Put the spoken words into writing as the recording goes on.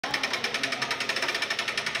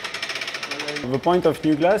The point of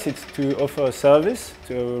New Glass is to offer a service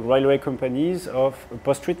to railway companies of a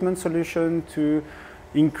post-treatment solution to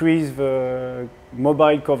increase the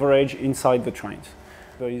mobile coverage inside the trains.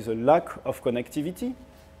 There is a lack of connectivity.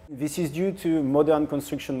 This is due to modern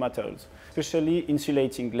construction materials, especially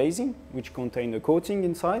insulating glazing, which contain a coating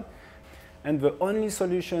inside. And the only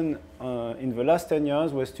solution in the last 10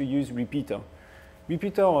 years was to use repeater.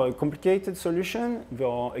 Repeater are a complicated solution, they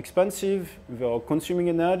are expensive, they are consuming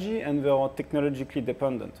energy, and they are technologically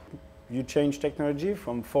dependent. You change technology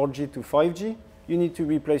from 4G to 5G, you need to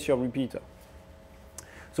replace your repeater.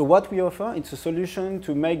 So what we offer, it's a solution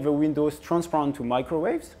to make the windows transparent to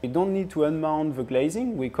microwaves. We don't need to unmount the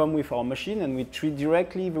glazing, we come with our machine and we treat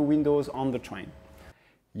directly the windows on the train.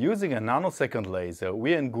 Using a nanosecond laser,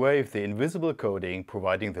 we engrave the invisible coating,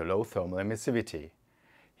 providing the low thermal emissivity.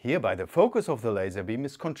 Hereby, the focus of the laser beam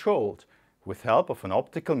is controlled with help of an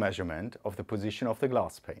optical measurement of the position of the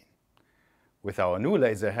glass pane. With our new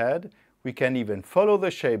laser head, we can even follow the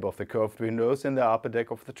shape of the curved windows in the upper deck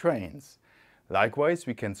of the trains. Likewise,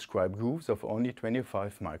 we can scribe grooves of only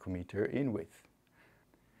 25 micrometer in width.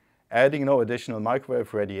 Adding no additional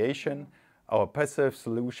microwave radiation, our passive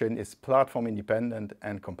solution is platform independent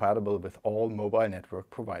and compatible with all mobile network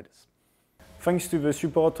providers. Thanks to the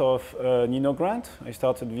support of Nino grant, I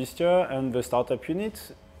started this year, and the startup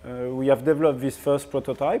unit, we have developed this first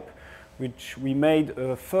prototype, which we made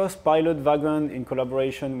a first pilot wagon in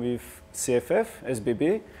collaboration with CFF,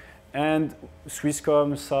 SBB, and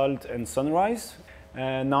Swisscom, Salt and Sunrise.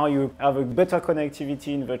 And now you have a better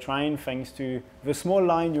connectivity in the train thanks to the small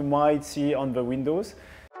line you might see on the windows.